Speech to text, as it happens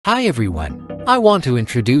Hi everyone, I want to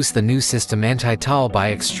introduce the new system Anti-Tile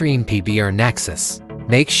by Extreme PBR Nexus.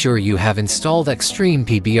 Make sure you have installed Extreme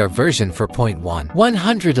PBR version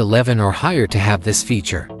 4.1 or higher to have this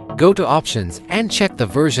feature. Go to Options and check the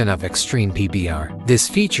version of Extreme PBR. This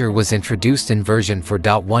feature was introduced in version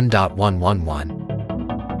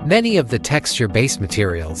 4.1.111. Many of the texture-based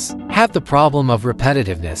materials have the problem of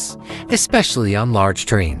repetitiveness, especially on large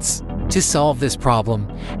terrains. To solve this problem,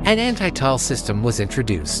 an anti-tile system was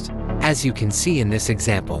introduced. As you can see in this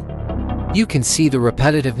example, you can see the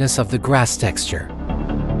repetitiveness of the grass texture.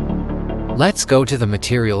 Let's go to the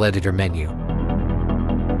Material Editor menu.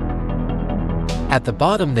 At the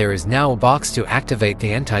bottom there is now a box to activate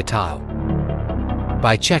the anti-tile.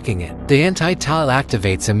 By checking it, the anti-tile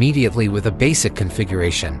activates immediately with a basic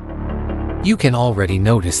configuration. You can already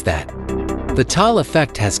notice that the tile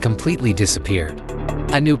effect has completely disappeared.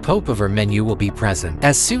 A new Popover menu will be present.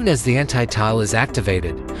 As soon as the anti-tile is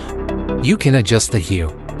activated, you can adjust the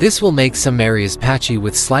hue. This will make some areas patchy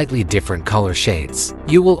with slightly different color shades.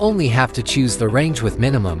 You will only have to choose the range with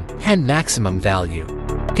minimum and maximum value.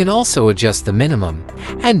 You can also adjust the minimum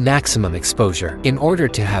and maximum exposure in order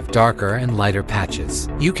to have darker and lighter patches.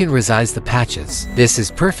 You can resize the patches. This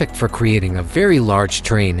is perfect for creating a very large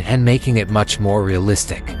terrain and making it much more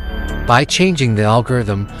realistic. By changing the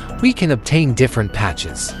algorithm, we can obtain different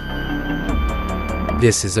patches.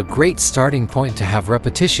 This is a great starting point to have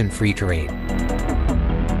repetition-free terrain.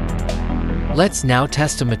 Let's now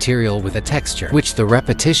test a material with a texture, which the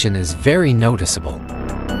repetition is very noticeable.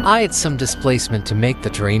 I add some displacement to make the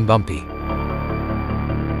terrain bumpy.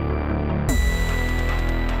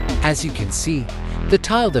 As you can see, the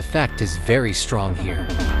tiled effect is very strong here.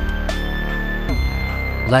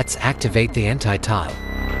 Let's activate the anti-tile.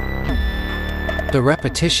 The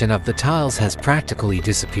repetition of the tiles has practically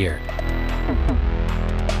disappeared.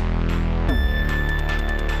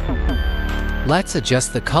 Let's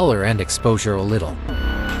adjust the color and exposure a little,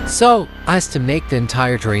 so as to make the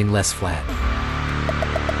entire terrain less flat.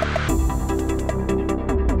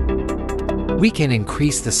 We can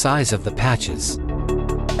increase the size of the patches.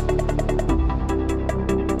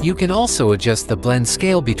 You can also adjust the blend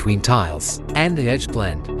scale between tiles and the edge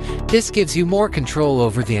blend. This gives you more control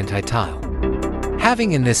over the anti-tile.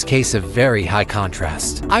 Having in this case a very high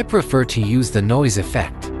contrast, I prefer to use the noise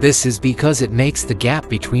effect. This is because it makes the gap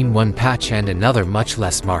between one patch and another much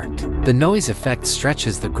less marked. The noise effect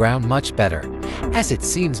stretches the ground much better, as it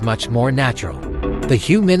seems much more natural. The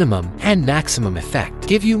hue minimum and maximum effect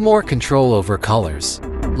give you more control over colors.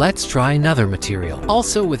 Let's try another material,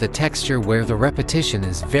 also with a texture where the repetition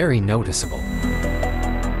is very noticeable.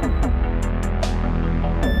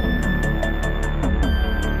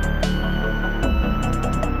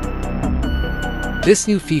 This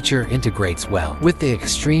new feature integrates well with the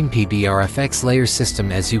Extreme PBR FX layer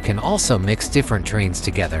system, as you can also mix different terrains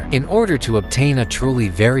together in order to obtain a truly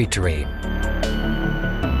varied terrain.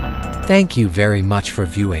 Thank you very much for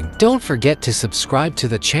viewing. Don't forget to subscribe to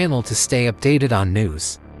the channel to stay updated on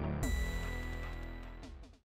news.